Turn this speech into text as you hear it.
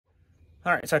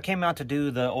All right, so I came out to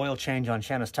do the oil change on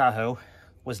Shanna's Tahoe.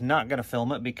 Was not going to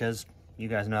film it because you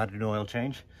guys know how to do oil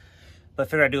change. But I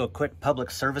figured I'd do a quick public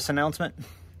service announcement.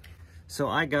 So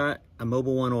I got a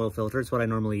Mobil 1 oil filter. It's what I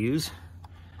normally use.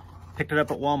 Picked it up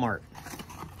at Walmart.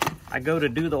 I go to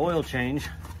do the oil change.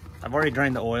 I've already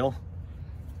drained the oil.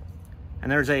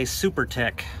 And there's a Super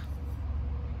Tech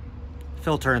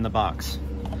filter in the box.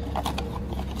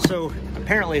 So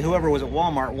apparently whoever was at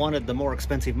Walmart wanted the more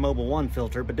expensive Mobil 1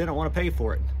 filter but didn't want to pay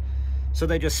for it. So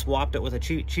they just swapped it with a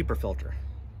cheaper filter.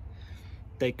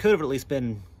 They could have at least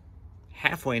been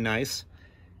halfway nice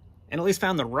and at least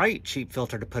found the right cheap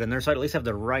filter to put in there, so I'd at least have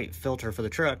the right filter for the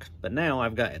truck. But now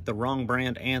I've got the wrong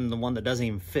brand and the one that doesn't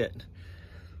even fit.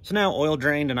 So now oil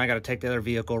drained and I got to take the other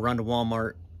vehicle, run to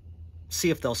Walmart, see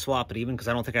if they'll swap it even, because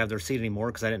I don't think I have the receipt anymore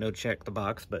because I didn't know to check the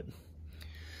box. But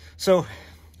so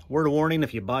word of warning,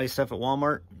 if you buy stuff at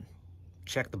Walmart,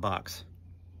 check the box.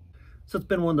 So it's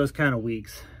been one of those kind of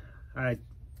weeks. I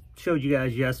showed you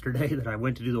guys yesterday that I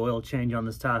went to do the oil change on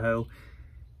this Tahoe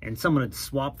and someone had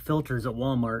swapped filters at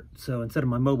Walmart. So instead of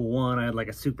my Mobil 1, I had like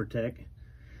a Super Tech.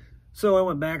 So I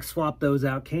went back, swapped those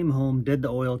out, came home, did the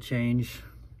oil change.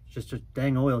 Just a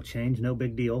dang oil change, no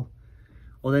big deal.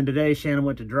 Well, then today Shannon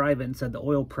went to drive it and said the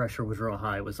oil pressure was real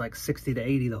high. It was like 60 to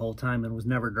 80 the whole time and was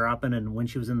never dropping. And when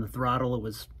she was in the throttle, it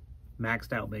was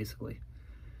maxed out basically.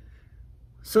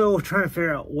 So trying to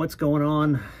figure out what's going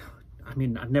on. I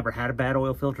mean, I've never had a bad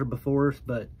oil filter before,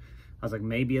 but I was like,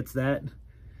 maybe it's that.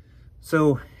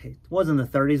 So it was in the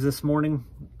 30s this morning.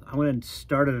 I went and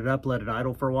started it up, let it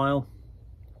idle for a while.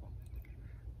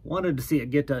 Wanted to see it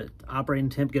get to operating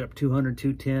temp, get up 200,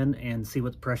 210 and see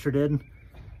what the pressure did.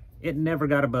 It never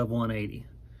got above 180.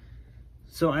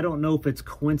 So I don't know if it's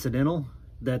coincidental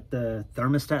that the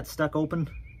thermostat's stuck open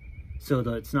so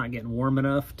that it's not getting warm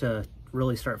enough to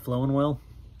really start flowing well.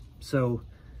 So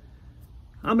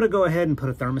I'm gonna go ahead and put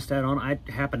a thermostat on. I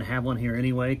happen to have one here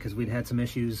anyway because we'd had some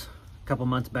issues a couple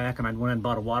months back and I went and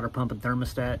bought a water pump and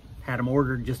thermostat, had them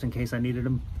ordered just in case I needed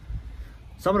them.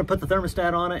 So I'm gonna put the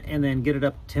thermostat on it and then get it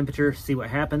up to temperature, see what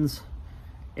happens.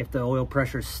 If the oil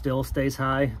pressure still stays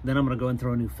high, then I'm gonna go and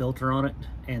throw a new filter on it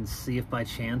and see if by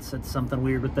chance it's something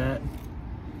weird with that.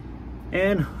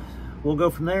 And we'll go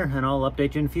from there and I'll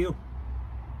update you in a few.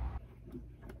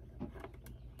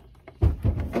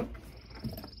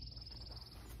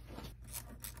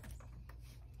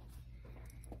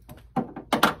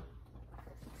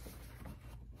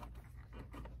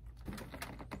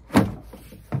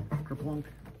 Plunk.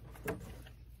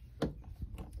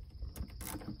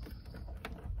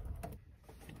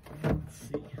 Let's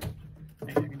see.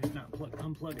 Maybe I can just not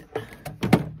unplug it.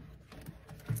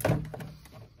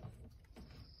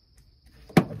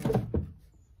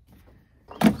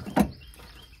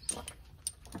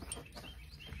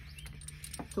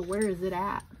 So where is it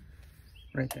at?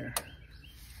 Right there.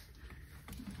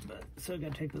 But so I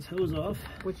gotta take this hose off.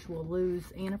 Which will lose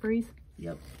antifreeze?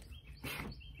 Yep.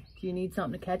 Do you need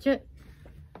something to catch it?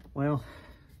 Well,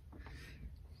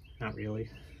 not really.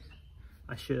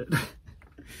 I should.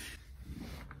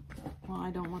 Well, I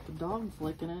don't want the dogs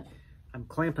licking it. I'm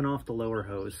clamping off the lower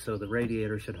hose so the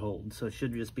radiator should hold. So it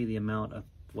should just be the amount of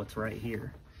what's right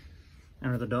here.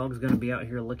 And are the dogs going to be out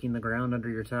here licking the ground under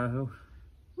your Tahoe?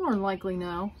 More than likely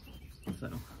no.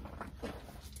 So.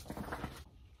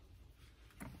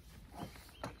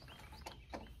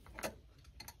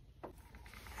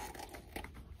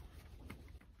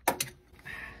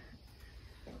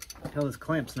 Tell this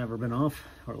clamp's never been off,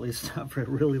 or at least not for a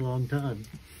really long time.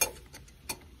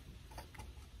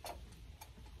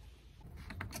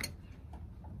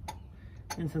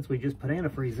 And since we just put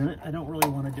antifreeze in it, I don't really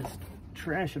want to just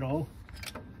trash it all.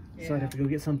 Yeah. So I'd have to go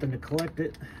get something to collect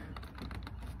it.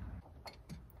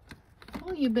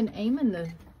 Well, you've been aiming to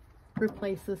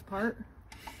replace this part.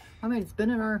 I mean, it's been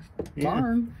in our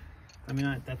barn. I mean,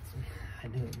 I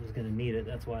knew it was going to need it.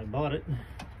 That's why I bought it.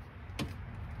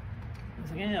 I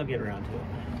was like, yeah, I'll get around to it.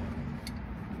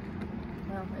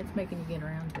 Well, it's making you get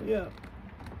around to it. Yeah.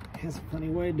 It has a funny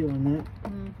way of doing that.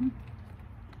 Mm-hmm.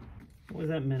 What was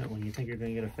that minute when you think you're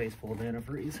going to get a face full of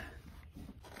antifreeze?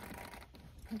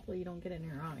 Hopefully you don't get it in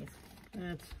your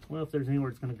eyes. Well, if there's anywhere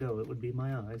it's going to go, it would be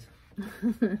my eyes.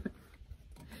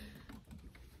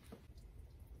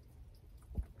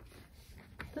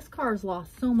 This car's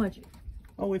lost so much.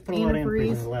 Oh, we've put a lot of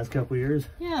antifreeze in the last couple of years.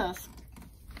 Yes,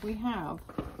 we have.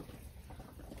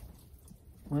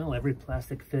 Well, every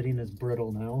plastic fitting is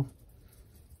brittle now.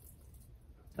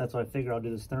 That's why I figure I'll do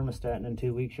this thermostat, and in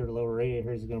 2 weeks your lower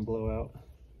radiator is going to blow out.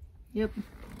 Yep.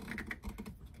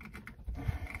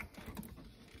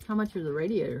 How much are the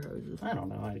radiator hoses? I don't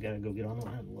know. I gotta go get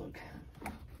online and look.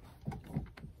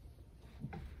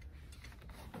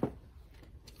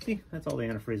 $250. That's all the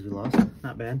antifreeze we lost.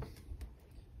 Not bad.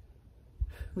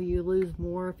 Will you lose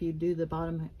more if you do the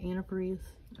bottom antifreeze?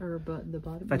 Or the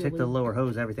bottom? If I take the lower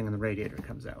hose, everything in the radiator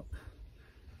comes out.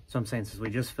 So I'm saying, since we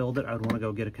just filled it, I'd want to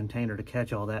go get a container to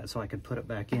catch all that so I could put it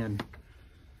back in.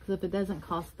 Because if it doesn't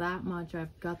cost that much,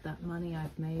 I've got that money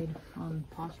I've made on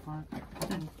Poshmark.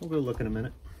 We'll go look in a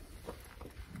minute.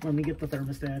 Let me get the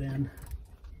thermostat in.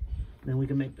 Then we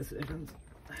can make decisions.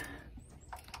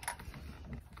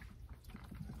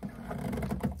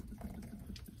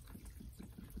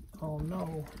 Oh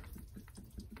no.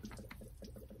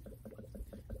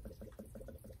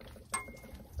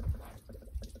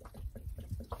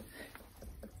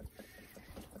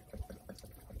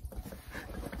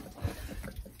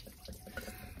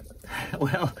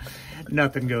 Well,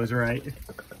 nothing goes right.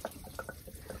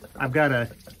 I've got a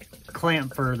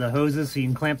clamp for the hoses so you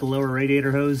can clamp the lower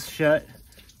radiator hose shut,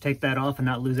 take that off and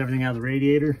not lose everything out of the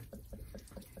radiator.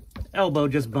 Elbow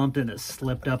just bumped and it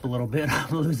slipped up a little bit.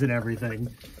 I'm losing everything.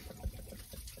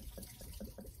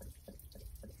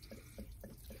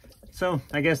 So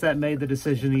I guess that made the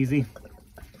decision easy.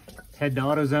 Head to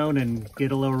AutoZone and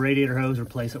get a lower radiator hose,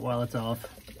 replace it while it's off.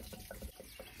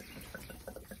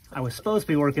 I was supposed to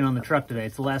be working on the truck today.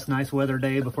 It's the last nice weather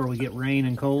day before we get rain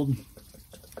and cold.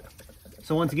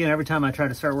 So once again, every time I try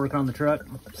to start working on the truck,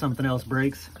 something else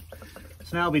breaks.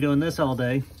 So now I'll be doing this all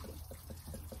day.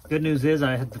 Good news is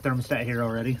I had the thermostat here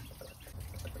already.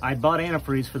 I bought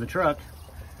antifreeze for the truck,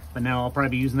 but now I'll probably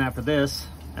be using that for this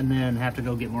and then have to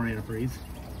go get more antifreeze.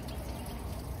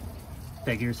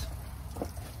 Figures.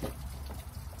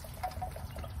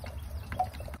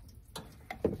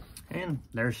 And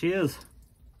there she is.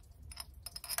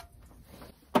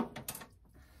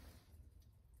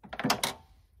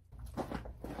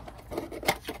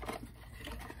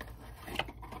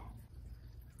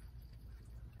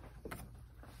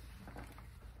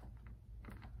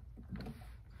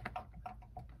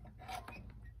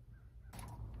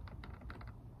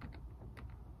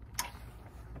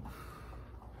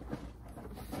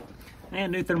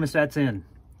 And new thermostat's in.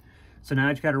 So now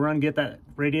I just got to run get that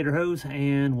radiator hose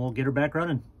and we'll get her back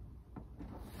running.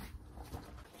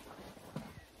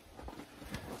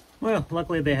 Well,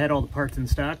 luckily they had all the parts in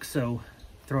stock, so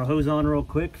throw a hose on real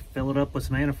quick, fill it up with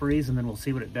some antifreeze, and then we'll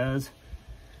see what it does.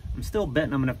 I'm still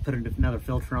betting I'm going to put another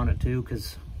filter on it too,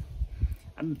 because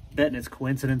I'm betting it's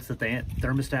coincidence that the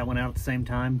thermostat went out at the same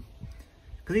time.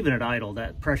 Because even at idle,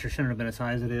 that pressure shouldn't have been as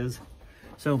high as it is.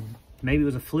 So maybe it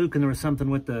was a fluke and there was something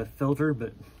with the filter,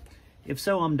 but if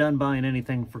so, I'm done buying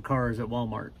anything for cars at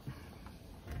Walmart.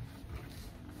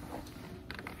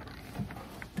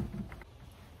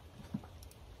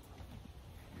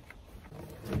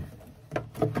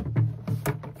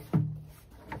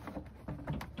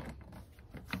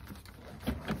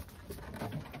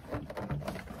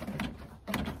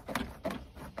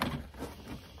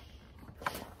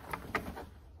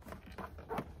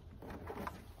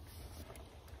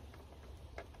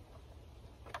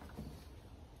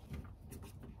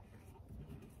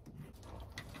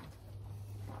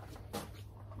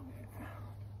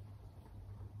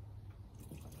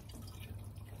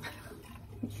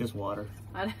 It's just water.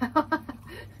 I know.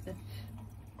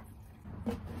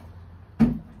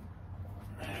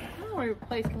 Oh, we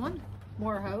replaced one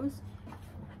more hose,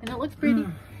 and it looks pretty.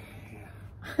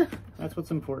 Yeah. That's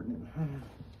what's important.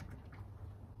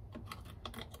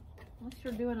 At least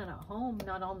you're doing it at home,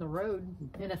 not on the road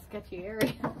in a sketchy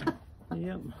area.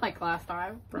 Yep. Like last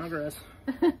time. Progress.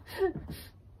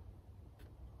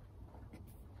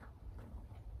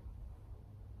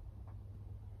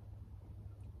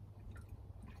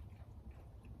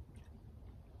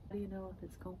 How do you know if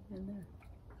it's going in there?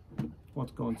 Well,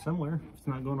 it's going somewhere. If it's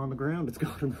not going on the ground, it's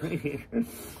going in the radiator.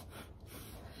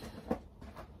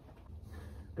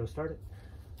 Go start it.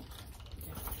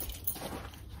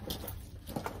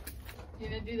 You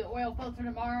gonna do the oil filter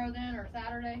tomorrow then, or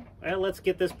Saturday? Well, let's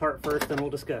get this part first, then we'll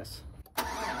discuss.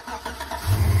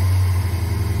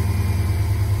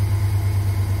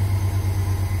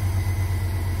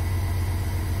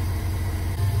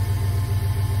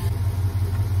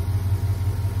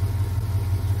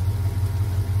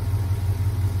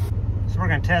 We're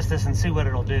going to test this and see what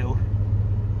it'll do.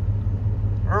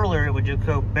 Earlier it would just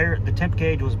go the temp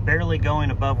gauge was barely going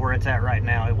above where it's at right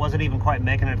now. It wasn't even quite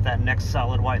making it at that next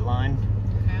solid white line.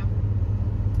 Okay.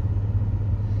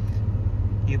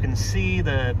 You can see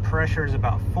the pressure is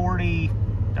about 40,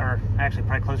 or actually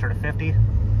probably closer to 50.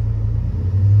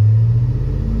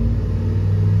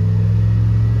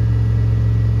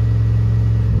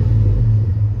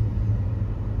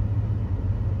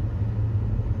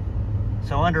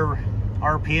 So under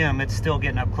RPM, it's still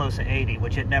getting up close to 80,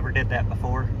 which it never did that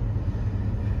before.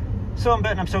 So I'm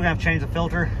betting I'm still gonna have to change the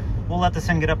filter. We'll let this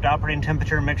thing get up to operating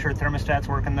temperature and make sure the thermostat's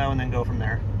working though, and then go from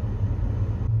there.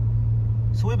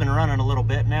 So we've been running a little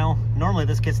bit now. Normally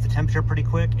this gets the temperature pretty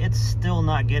quick. It's still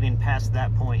not getting past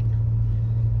that point.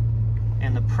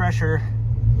 And the pressure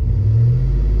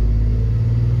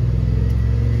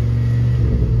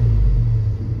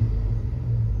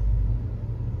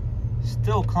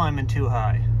still climbing too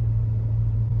high.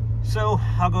 So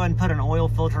I'll go ahead and put an oil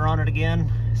filter on it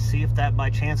again, see if that by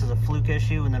chance is a fluke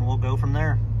issue, and then we'll go from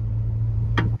there.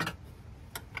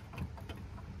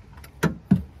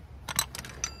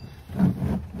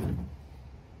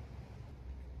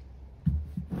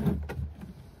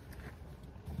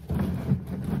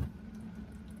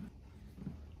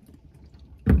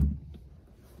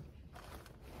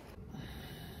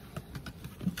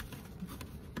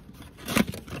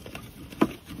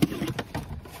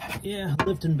 Yeah,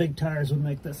 lifting big tires would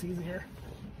make this easier.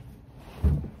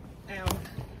 Ow.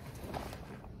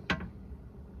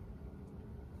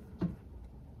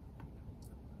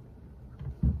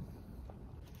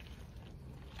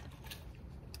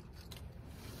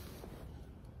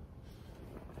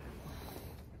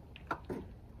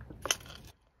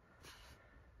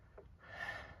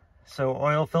 So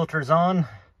oil filter's on.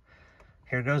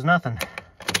 Here goes nothing.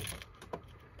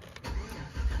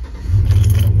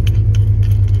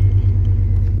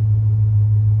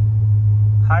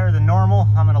 Higher than normal.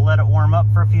 I'm going to let it warm up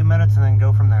for a few minutes and then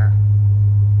go from there.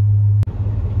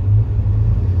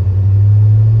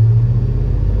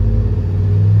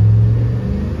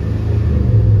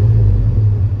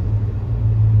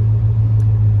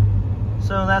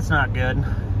 So that's not good.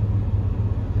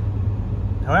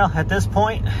 Well, at this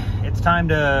point, it's time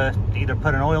to either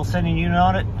put an oil sending unit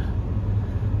on it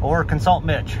or consult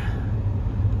Mitch.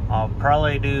 I'll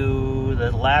probably do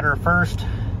the latter first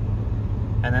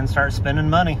and then start spending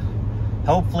money.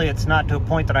 Hopefully it's not to a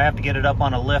point that I have to get it up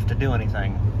on a lift to do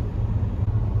anything.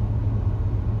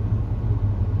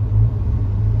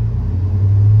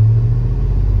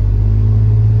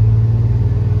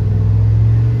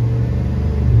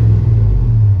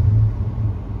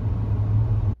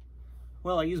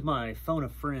 Well, I used my phone a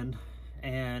friend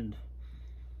and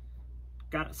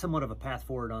got somewhat of a path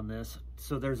forward on this.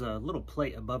 So there's a little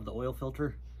plate above the oil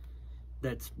filter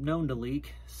that's known to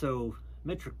leak. So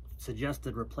Mitch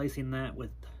suggested replacing that with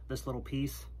this little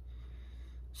piece.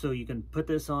 So you can put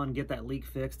this on, get that leak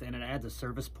fixed, and it adds a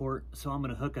service port. So I'm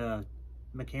gonna hook a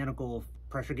mechanical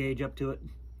pressure gauge up to it.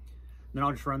 Then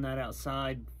I'll just run that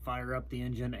outside, fire up the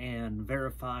engine, and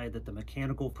verify that the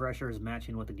mechanical pressure is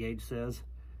matching what the gauge says.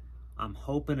 I'm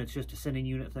hoping it's just a sending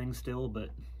unit thing still, but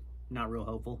not real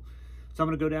hopeful. So I'm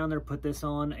gonna go down there, put this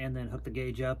on, and then hook the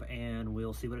gauge up, and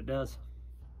we'll see what it does.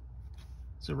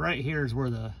 So right here is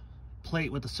where the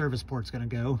plate with the service port's gonna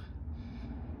go.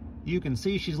 You can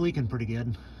see she's leaking pretty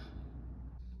good.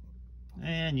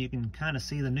 And you can kind of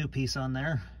see the new piece on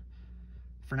there.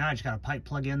 For now, I just got a pipe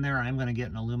plug in there. I'm gonna get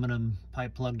an aluminum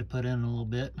pipe plug to put in a little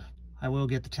bit. I will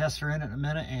get the tester in a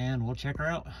minute and we'll check her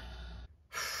out.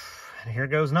 And here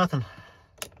goes nothing.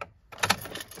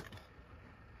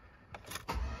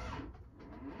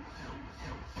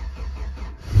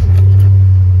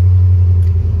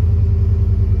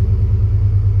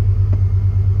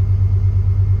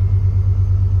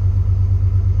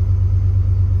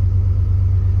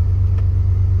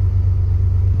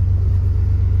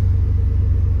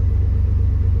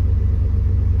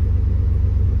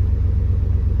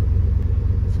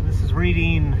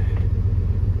 Reading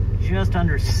just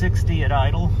under 60 at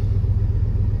idle.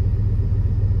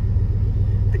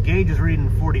 The gauge is reading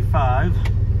 45.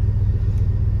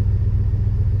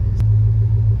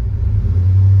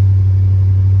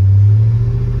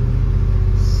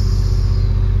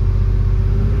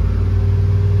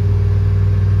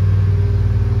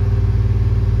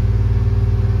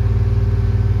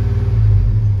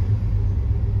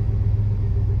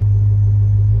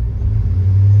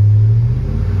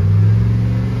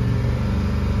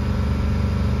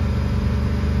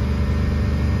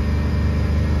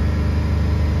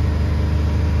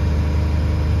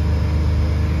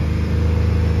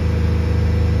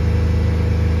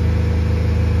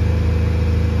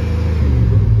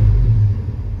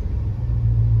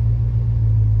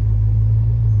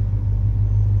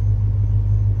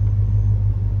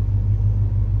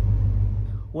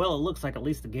 Well, it looks like at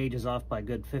least the gauge is off by a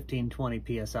good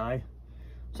 15-20 psi.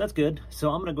 So that's good.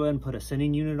 So I'm gonna go ahead and put a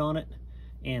sending unit on it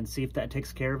and see if that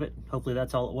takes care of it. Hopefully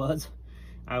that's all it was.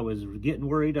 I was getting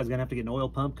worried I was gonna have to get an oil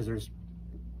pump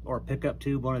or a pickup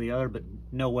tube, one or the other, but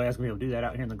no way I was gonna be able to do that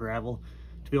out here in the gravel.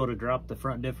 To be able to drop the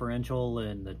front differential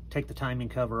and take the timing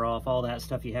cover off, all that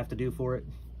stuff you have to do for it.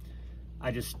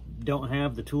 I just don't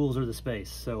have the tools or the space.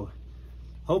 So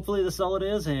hopefully this is all it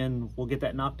is, and we'll get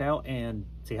that knocked out and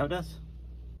see how it does.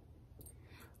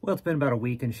 Well, it's been about a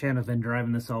week, and Shanna's been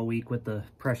driving this all week with the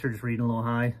pressure just reading a little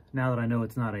high. Now that I know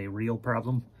it's not a real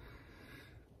problem.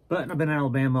 But I've been in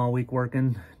Alabama all week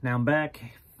working. Now I'm back.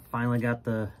 Finally got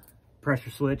the pressure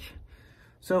switch.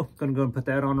 So, gonna go and put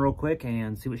that on real quick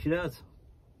and see what she does.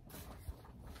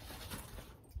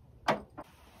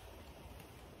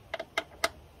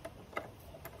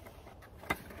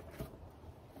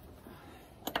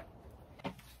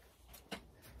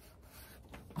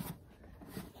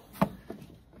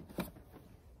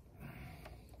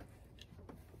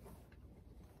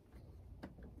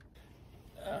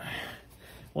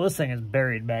 Well, this thing is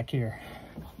buried back here.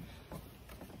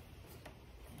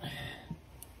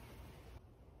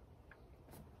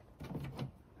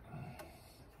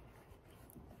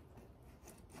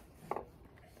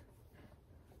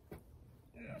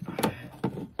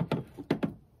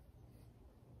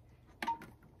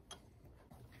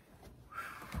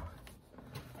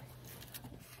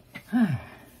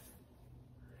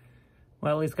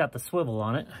 Well, at least got the swivel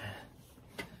on it.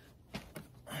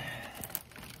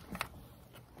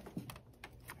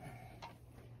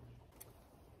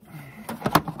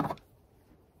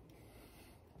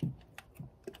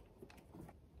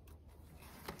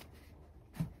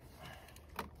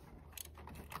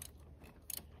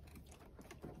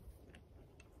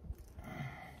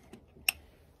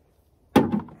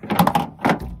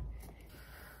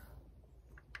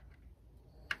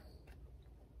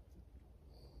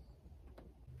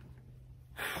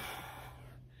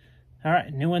 All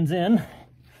right, new one's in.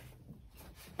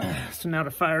 So now to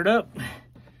fire it up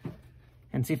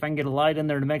and see if I can get a light in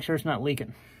there to make sure it's not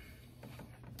leaking.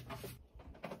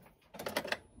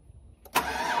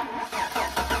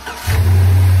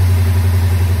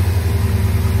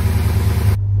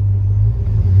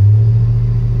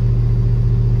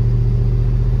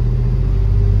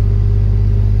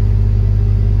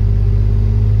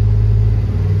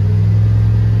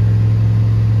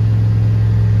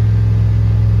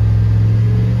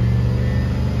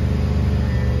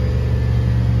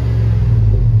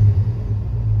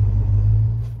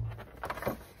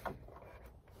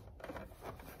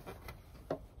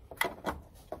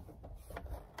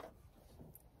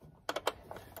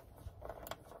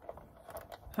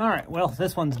 All right, well,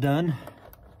 this one's done.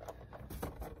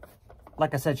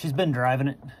 Like I said, she's been driving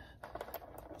it,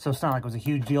 so it's not like it was a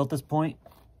huge deal at this point.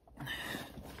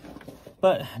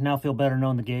 But now I feel better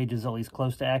knowing the gauge is at least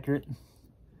close to accurate.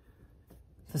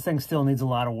 This thing still needs a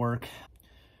lot of work.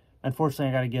 Unfortunately,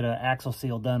 I got to get an axle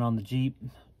seal done on the Jeep,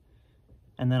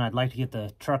 and then I'd like to get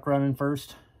the truck running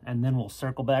first, and then we'll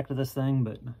circle back to this thing,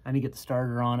 but I need to get the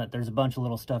starter on it. There's a bunch of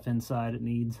little stuff inside it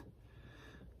needs.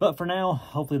 But for now,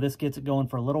 hopefully this gets it going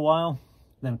for a little while.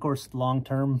 Then, of course, long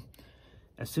term,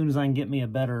 as soon as I can get me a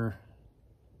better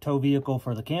tow vehicle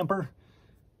for the camper,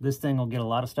 this thing will get a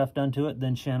lot of stuff done to it.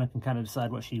 Then Shanna can kind of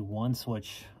decide what she wants,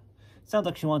 which sounds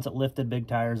like she wants it lifted, big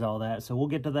tires, all that. So we'll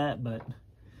get to that, but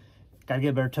got to get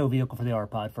a better tow vehicle for the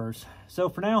R-Pod first. So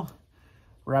for now,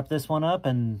 wrap this one up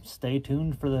and stay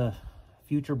tuned for the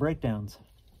future breakdowns.